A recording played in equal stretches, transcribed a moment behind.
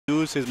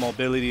use his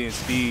mobility and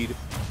speed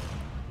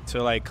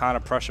to like kind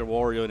of pressure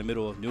Wario in the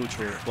middle of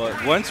neutral.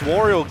 But once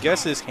Wario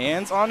gets his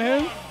hands on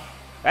him,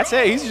 that's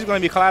it. He's just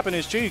going to be clapping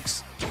his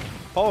cheeks.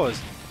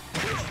 Pause.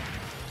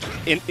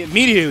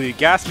 Immediately,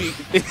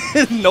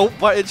 Gatsby, no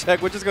button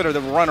check. We're just going to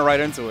run right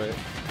into it.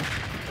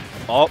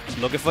 Oh,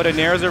 looking for the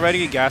nairs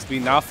already.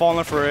 Gatsby not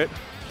falling for it.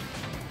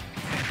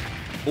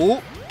 Ooh,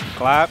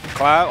 clap.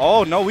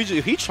 Oh, no,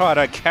 he tried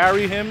to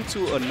carry him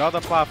to another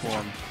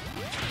platform.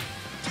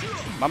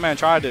 My man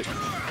tried it.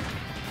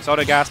 So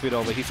did Gatsby,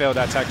 though, but he failed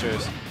that tech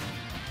chase.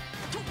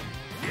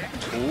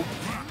 Ooh.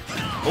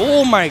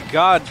 Oh, my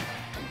God.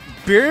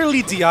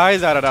 Barely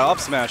DIs out of that up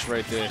smash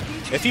right there.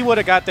 If he would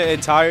have got the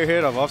entire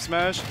hit of up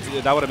smash,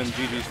 that would have been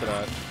GG's for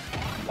that.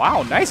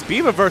 Wow, nice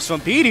B reverse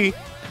from Beatty.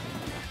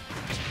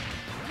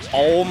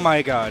 Oh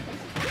my God.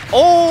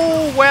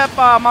 Oh,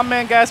 wepa, my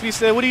man Gatsby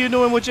said, what are you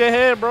doing with your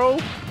head, bro?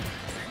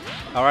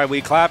 All right, we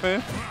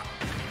clapping.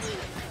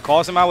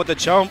 Calls him out with the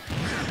jump.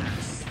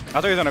 I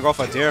thought he was going to go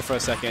for dare for a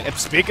second. If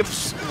speaking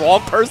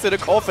wrong person to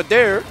call for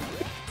dare.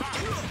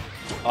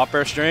 Up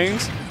air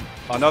strings.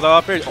 Another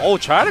up air. Oh,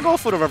 try to go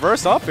for the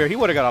reverse up air. He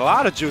would have got a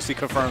lot of juicy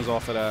confirms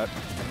off of that.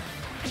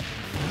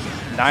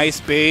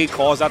 Nice bait.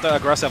 Calls out the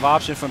aggressive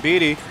option from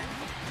Beatty.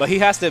 But he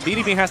has to,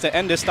 BeatyBean has to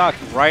end this stock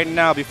right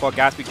now before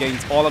Gatsby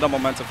gains all of the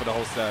momentum for the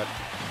whole set.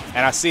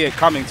 And I see it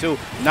coming too.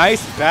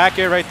 Nice back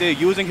air right there,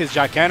 using his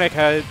gigantic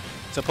head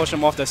to push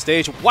him off the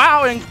stage.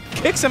 Wow, and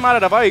kicks him out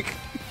of the bike.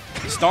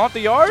 Stomp the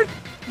yard?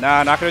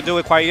 Nah, not gonna do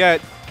it quite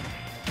yet.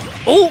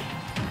 Ooh!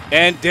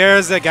 And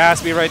there's the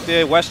Gatsby right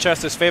there.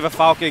 Westchester's favorite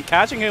Falcon,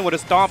 catching him with a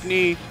stomp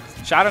knee.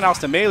 Shouting out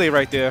to Melee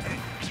right there.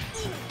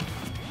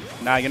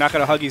 Nah, you're not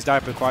gonna hug his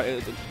diaper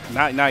quite.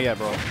 Not yet,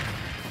 bro.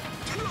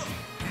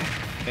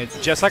 And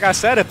just like I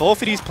said, if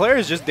both of these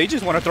players they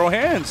just want to throw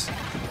hands.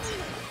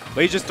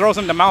 But he just throws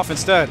him in the mouth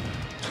instead.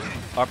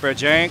 Up air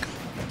jank.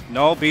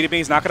 No,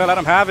 BeatyBean's not gonna let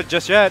him have it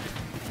just yet.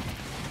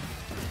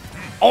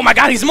 Oh my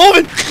God, he's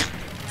moving!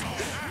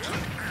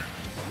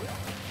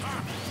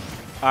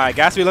 Alright,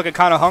 Gatsby looking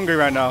kind of hungry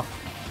right now.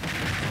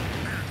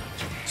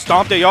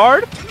 Stomp the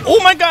yard.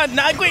 Oh my God,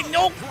 not great,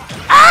 no.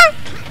 Ah!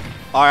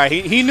 Alright,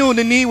 he knew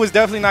the knee was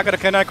definitely not going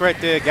to connect right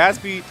there.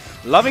 Gatsby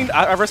loving,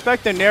 I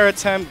respect the nair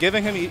attempt,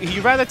 giving him,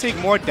 he'd rather take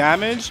more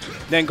damage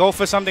than go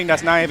for something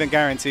that's not even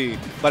guaranteed.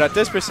 But at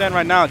this percent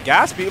right now,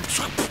 Gatsby,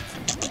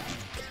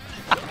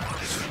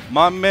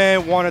 my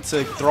man wanted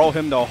to throw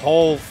him the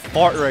whole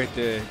fart right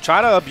there.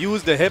 Try to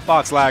abuse the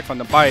hitbox lag from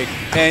the bike.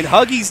 And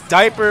Huggy's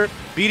diaper,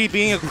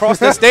 BeatyBean across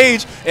the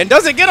stage, and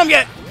doesn't get him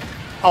yet.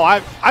 Oh,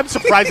 I'm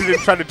surprised he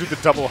didn't try to do the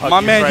double hug.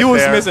 My man, right you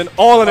was there. missing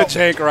all of the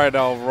jank right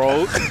now,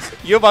 bro.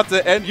 You're about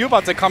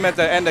to come at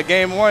the end of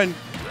game one.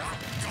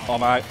 Oh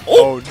my!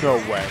 Oh no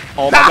way!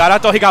 Oh my God! I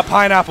thought he got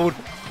pineappled.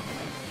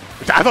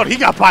 I thought he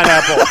got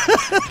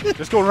pineapple.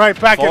 Just going right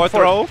back Forward and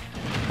throw.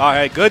 forth. All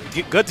right,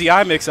 good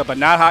DI mix-up, but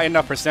not high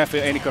enough percent for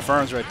any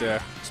confirms right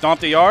there. Stomp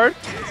the yard.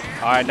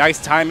 All right,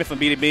 nice timing from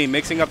BeatyBean,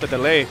 mixing up the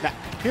delay. Now,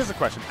 here's the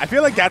question. I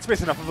feel like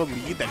Gatsby's enough of a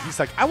lead that he's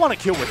like, I want to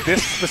kill with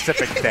this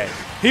specific thing.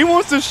 He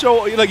wants to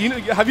show, like, you know,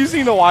 have you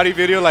seen the Wario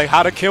video, like,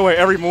 how to kill with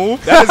every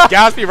move? That is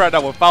Gatsby right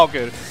now with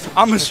Falcon.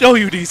 I'm going to show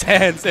you these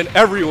hands in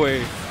every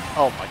way.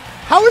 Oh, my.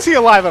 How is he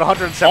alive at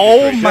 173?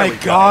 Oh, my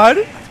God.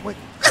 Wait,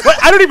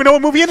 what? I don't even know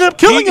what move he ended up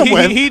killing him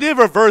with. He did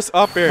reverse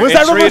up air. Was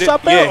that reverse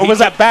up air, or was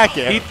that back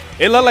air?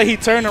 It looked like he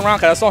turned around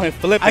because I saw him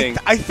flipping.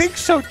 I think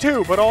so,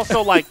 too, but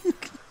also, like...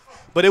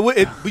 But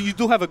but you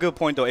do have a good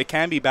point, though. It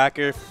can be back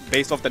air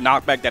based off the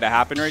knockback that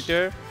happened right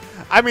there.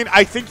 I mean,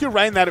 I think you're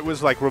right in that it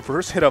was, like,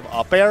 reverse hit of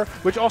up air,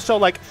 which also,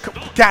 like,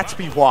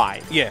 Gatsby,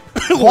 why? Yeah.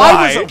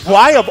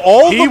 Why of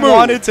all the moves? He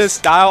wanted to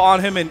style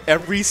on him in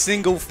every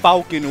single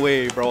Falcon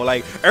way, bro.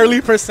 Like,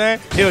 early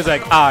percent, he was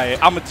like, all right,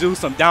 I'm going to do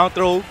some down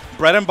throw,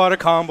 bread and butter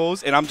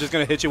combos, and I'm just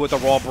going to hit you with the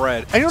raw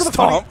bread. And you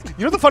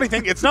know the funny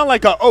thing? It's not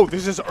like, oh,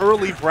 this is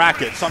early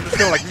bracket, so I'm just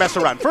going to, like, mess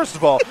around. First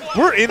of all,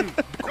 we're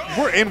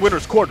in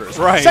winner's quarters.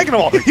 Right. Second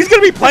of all, he's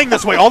going to be playing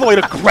this way all the way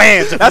to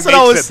grands. That's what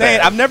I was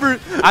saying.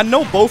 I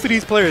know both of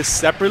these players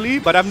separately,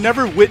 but I've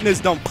never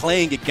witnessed them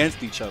playing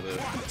against each other.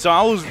 So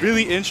I was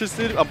really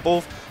interested of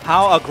both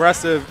how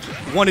aggressive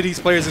one of these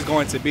players is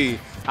going to be.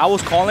 I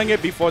was calling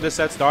it before the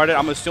set started.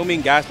 I'm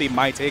assuming Gatsby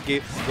might take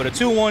it with a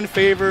 2-1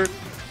 favor,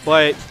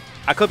 but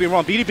I could be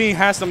wrong. BeatyBean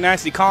has some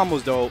nasty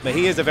combos, though, but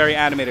he is a very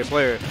animated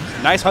player.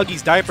 Nice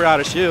Huggy's diaper out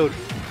of shield.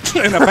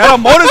 And a metal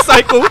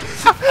motorcycle.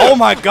 Oh,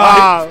 my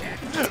God.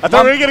 I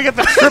thought we were going to get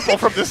the triple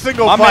from the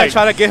single fight. My man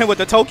tried to get him with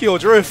the Tokyo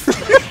Drift.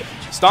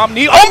 Stomp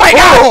knee. Oh, my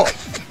God.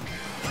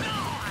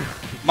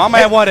 My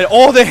man wanted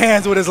all the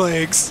hands with his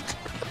legs.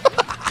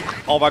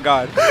 Oh, my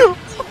God.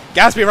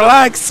 Gatsby,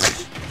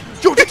 relax.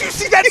 Yo, did you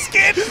see that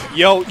skin?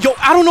 Yo,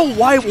 I don't know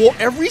why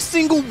every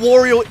single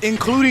Wario,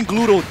 including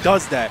Gluto,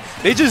 does that.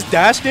 They just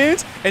dash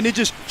dance and they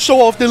just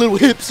show off their little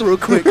hips real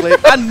quick.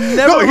 Like, I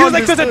never he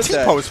like does a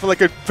T-pose for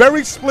like a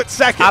very split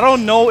second. I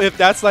don't know if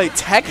that's like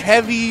tech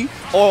heavy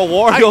or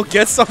Wario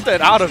gets something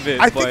out of it.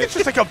 I think it's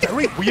just like a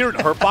very weird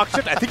hurtbox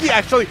shift. I think he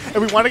actually, and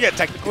we want to get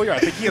technical here, I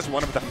think he has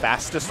one of the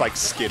fastest like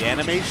skin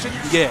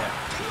animations. Yeah.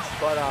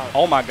 But,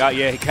 oh my God,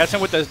 yeah,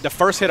 catching with the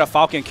first hit of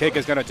Falcon kick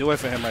is gonna do it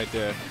for him right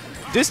there.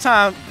 This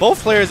time,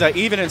 both players are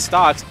even in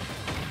stocks.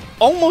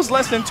 Almost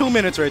less than 2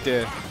 minutes right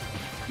there.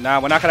 Nah,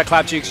 we're not gonna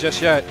clap cheeks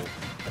just yet.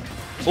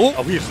 Ooh.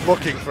 Oh, he's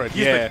looking for it.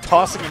 He's been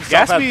tossing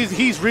himself.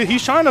 Gatsby,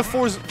 he's trying to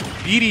force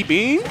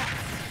BeatyBean.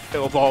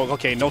 Oh,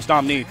 okay, no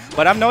stomp knee.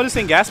 But I'm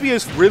noticing Gatsby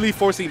is really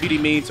forcing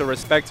BeatyBean to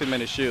respect him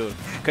in his shield.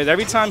 Because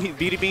every time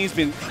BeatyBean's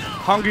been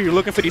hungry, you're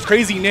looking for these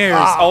crazy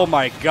nairs. Oh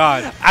my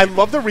God. I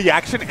love the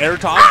reaction air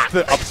toss,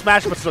 the up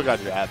smash, but still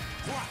got jab.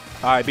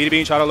 All right,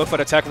 BeatyBean trying to look for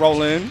the tech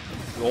roll in.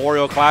 The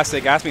Wario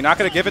classic. Gatsby not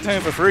going to give it to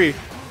him for free.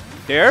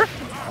 There.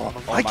 Oh,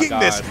 I'm liking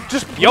this.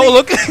 Just yo,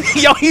 look.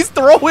 Yo, he's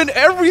throwing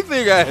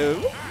everything at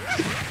him.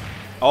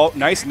 Oh,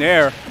 nice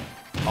nair.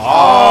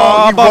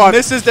 Oh, but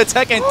misses the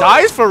tech and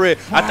dies for it.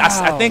 Wow.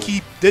 I think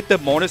he did the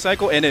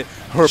motorcycle and it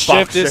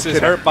shifted his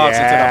hurt box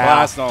into the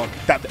blast zone.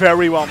 That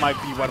very well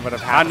might be what would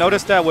have happened. I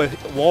noticed that with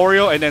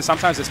Wario and then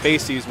sometimes the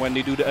Spaceys when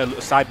they do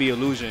the side B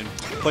illusion.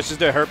 Pushes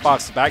their hurt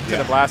box back to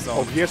the blast zone.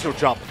 Oh, he has no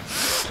jump.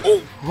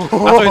 Oh, I thought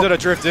he was going to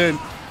drift in.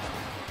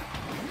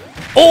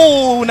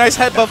 Oh, nice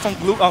headbutt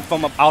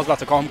from I was about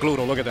to call him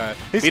Gluto. Look at that.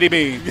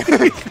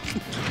 BeatyBean.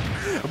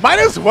 Might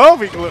as well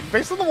be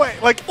based on the way,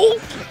 like,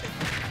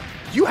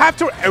 you have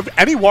to,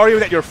 any Wario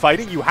that you're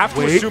fighting, you have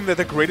to assume they're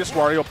the greatest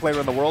Wario player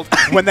in the world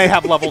when they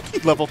have level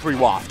 3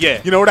 waft. Yeah.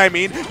 You know what I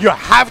mean? You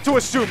have to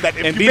assume that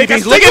if and you make a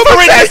looking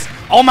for it.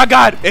 Oh my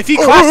God. If he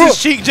claps his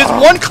cheek, just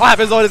one clap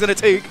is all it's going to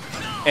take.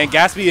 And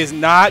Gatsby is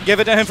not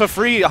giving it to him for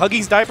free.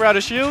 Huggy's diaper out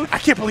of shield. I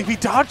can't believe he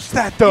dodged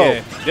that, though.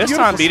 Yeah. This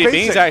time,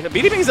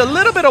 BeatyBean's a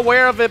little bit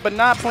aware of it, but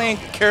not playing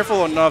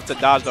careful enough to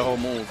dodge the whole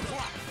move.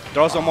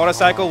 Throws a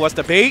motorcycle. What's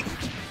the bait?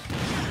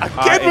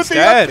 Again with the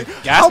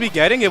Gatsby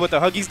getting it with the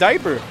Huggy's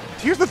diaper.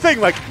 Here's the thing,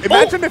 like,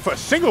 imagine if a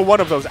single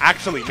one of those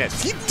actually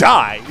missed. He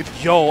died.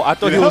 Yo, I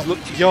thought he was.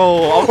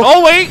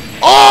 Oh, wait.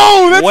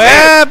 Oh,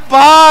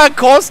 that's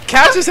Paust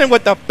catches him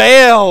with the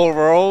bail,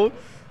 bro.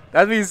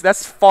 That means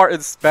that's fart in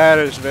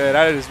Spanish, man.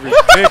 That is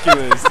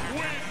ridiculous.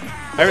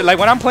 Like,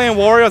 when I'm playing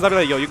Warriors, I'll be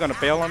like, yo, you going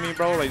to bail on me,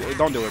 bro? Like,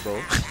 don't do it, bro.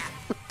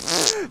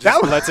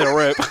 Just lets it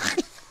rip.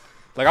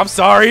 Like, I'm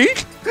sorry.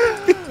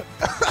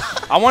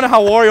 I wonder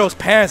how Wario's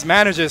pants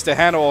manages to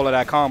handle all of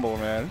that combo,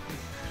 man.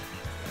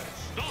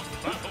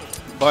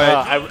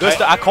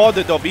 But I called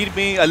it though.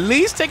 BeatyBean at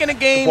least taking a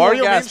game.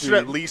 Wario should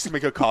at least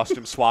make a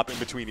costume swap in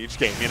between each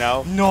game, you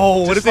know? No,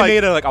 what if they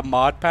made a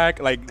mod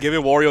pack, like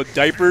giving Wario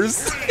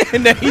diapers,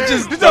 and then he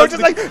just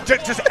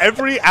just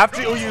every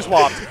after you use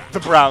swap the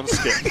brown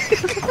skin.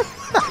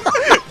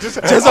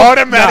 just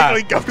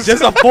automatically goes.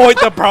 Just avoid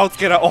the brown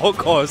skin at all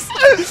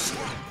costs.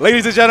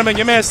 Ladies and gentlemen,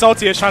 your man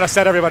Salty is trying to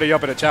set everybody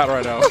up in the chat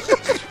right now.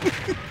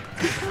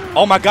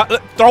 Oh my God!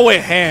 Throw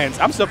it hands.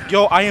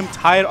 I am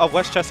tired of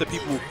Westchester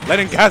people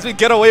letting Gatsby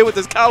get away with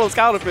this Kalos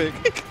counter pick.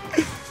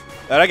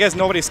 And I guess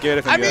nobody's scared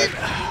of him. I mean,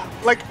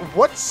 like,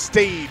 what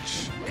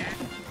stage?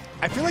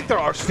 I feel like there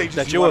are stages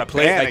that you would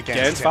play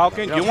against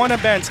Falcon. You want to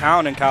ban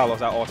Town and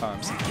Kalos at all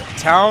times.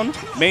 Town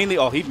mainly.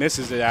 Oh, he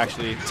misses it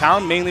actually.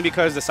 Town mainly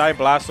because the side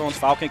blast zones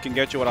Falcon can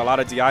get you with a lot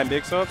of DI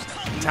mix-ups.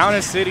 Town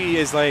and City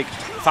is like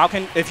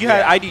Falcon. If you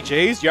had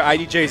IDJs, your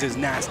IDJs is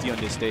nasty on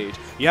this stage.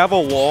 You have a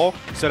wall,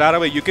 so that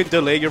way you can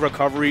delay your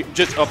recovery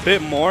just a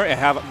bit more and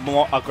have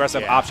more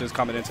aggressive options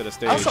coming into the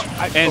stage. Also,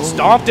 and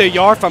Stomp the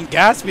Yard from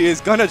Gatsby is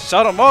gonna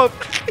shut him up.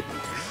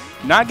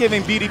 Not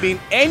giving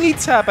BeatyBean any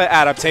type of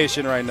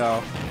adaptation right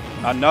now.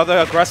 Another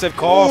aggressive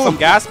call from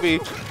Gatsby.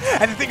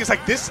 And the thing is,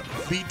 like, this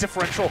lead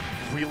differential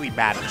really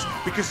matters.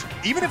 Because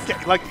even if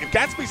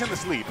Gatsby's in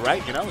this lead,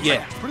 right? You know? It's like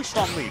a pretty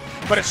strong lead.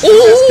 But as soon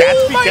as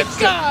Gatsby gets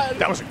to,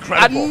 that was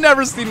incredible. I've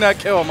never seen that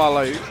kill in my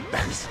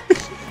life.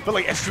 But,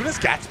 like, as soon as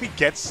Gatsby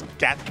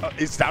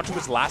is down to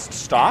his last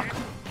stock,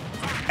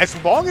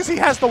 as long as he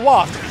has the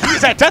waft,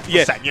 he's at death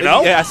percent, you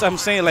know? Yeah, I'm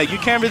saying, like, you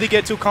can't really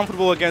get too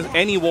comfortable against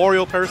any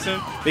Wario person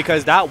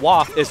because that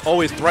waft is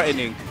always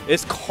threatening.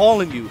 It's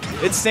calling you.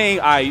 It's saying,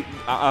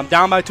 I'm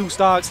down by 2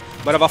 stocks,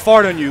 but if I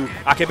fart on you,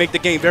 I can make the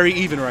game very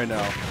even right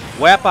now.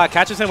 Wepa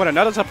catches him with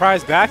another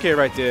surprise back here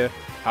right there.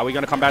 How are we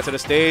going to come back to the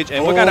stage?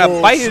 And we're going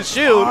to bite his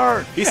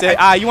shield. He said,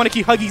 you want to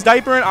keep Huggy's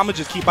diaper in? I'm going to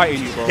just keep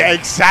biting you, bro. Yeah,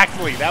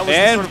 exactly. That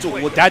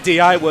was that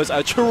DI was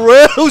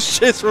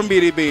atrocious from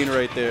BeatyBean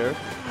right there.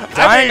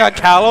 Dying on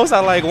Kalos at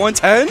like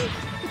 110?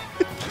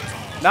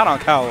 Not on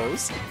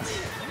Kalos.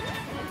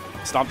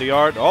 Stomp the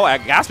Yard. Oh,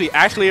 Gatsby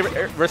actually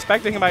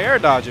respecting him by air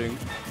dodging.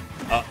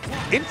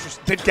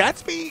 Interesting. Did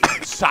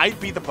Gatsby side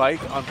B the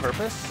bike on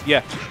purpose?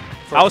 Yeah.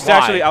 I was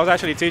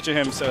actually teaching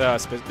him.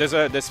 There's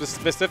a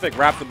specific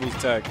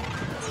Raptor tech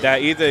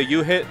that either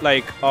you hit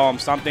like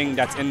something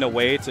that's in the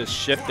way to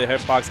shift the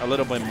hitbox a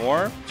little bit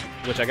more,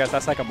 which I guess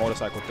that's like a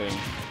motorcycle thing.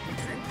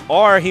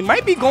 Or he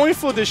might be going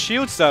for the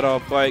shield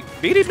setup, but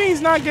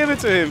BeatyBean's not giving it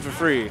to him for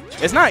free.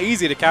 It's not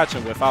easy to catch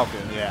him with Falcon.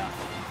 Yeah.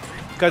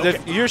 Because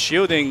if you're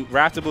shielding,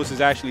 Raptor Boost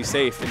is actually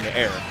safe in the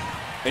air.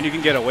 And you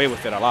can get away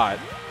with it a lot.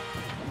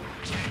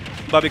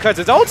 But because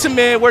it's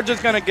ultimate, we're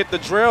just going to get the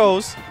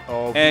drills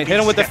and hit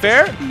him with the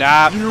fair.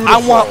 Nah, beautiful. I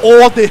want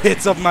all the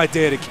hits of my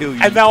day to kill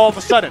you. And now all of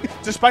a sudden,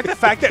 despite the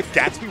fact that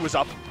Gatsby was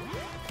up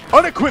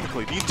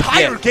unequivocally the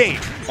entire game.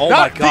 Oh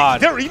my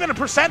God. They're even a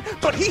percent,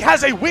 but he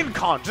has a win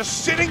con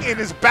just sitting in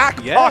his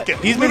back pocket.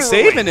 He's been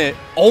literally. saving it.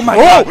 Oh my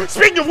God.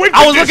 Speaking of win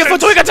I was looking for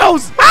Twiga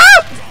Toes.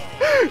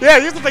 Yeah,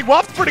 here's the thing.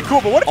 Waft's pretty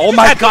cool, but what if Oh you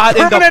my had God,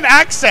 permanent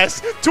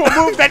access to a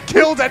move that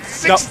killed at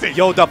 60?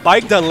 Yo, the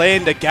bike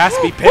delaying the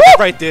Gatsby pick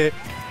right there.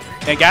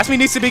 And Gatsby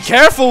needs to be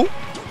careful.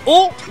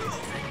 Oh,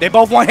 they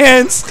both want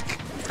hands.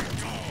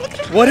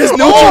 What is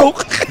neutral?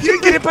 You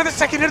didn't get hit by the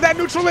second hit of that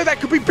neutral layer. That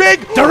could be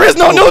big. There is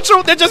no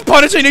neutral. They're just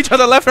punishing each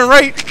other left and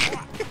right.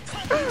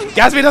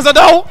 Gatsby doesn't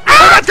know.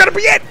 Oh, that's going to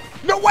be it.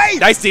 No way.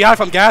 Nice DI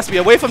from Gatsby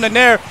away from the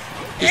Nair.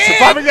 He's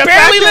surviving that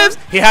barely back lives.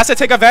 He has to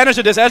take advantage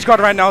of this edge guard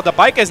right now. The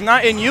bike is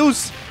not in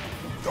use.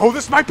 Oh,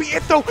 this might be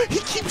it, though. He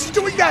keeps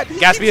doing that.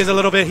 Gatsby is a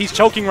little bit. He's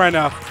choking right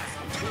now.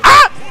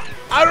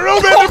 I don't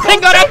know, man. Oh my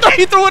God, after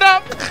he threw it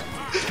up.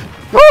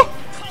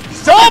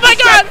 Oh, my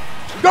God.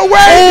 No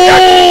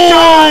way.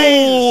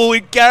 Oh,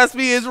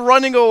 Gatsby is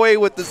running away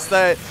with the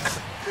set.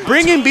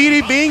 Bringing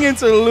BeatyBean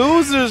into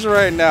losers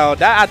right now.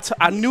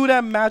 I knew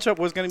that matchup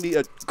was going to be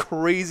a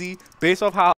crazy based off how